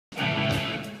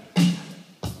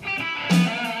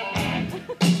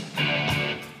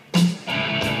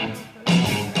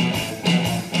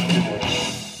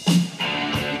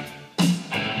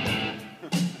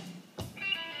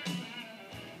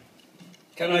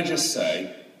Can I just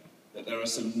say that there are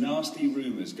some nasty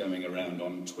rumours going around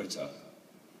on Twitter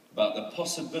about the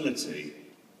possibility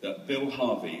that Bill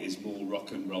Harvey is more rock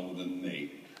and roll than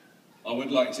me. I would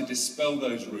like to dispel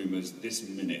those rumours this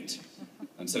minute,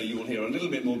 and so you will hear a little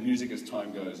bit more music as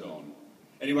time goes on.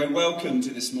 Anyway, welcome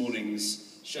to this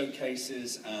morning's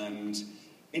showcases and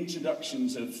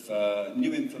introductions of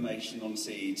new information on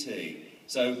CET.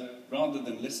 So rather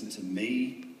than listen to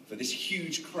me, for this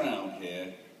huge crowd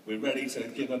here, we're ready to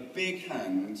give a big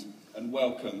hand and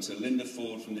welcome to Linda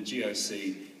Ford from the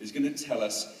GOC, who's going to tell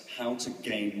us how to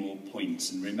gain more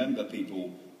points. And remember,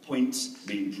 people, points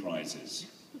mean prizes.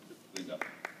 Linda.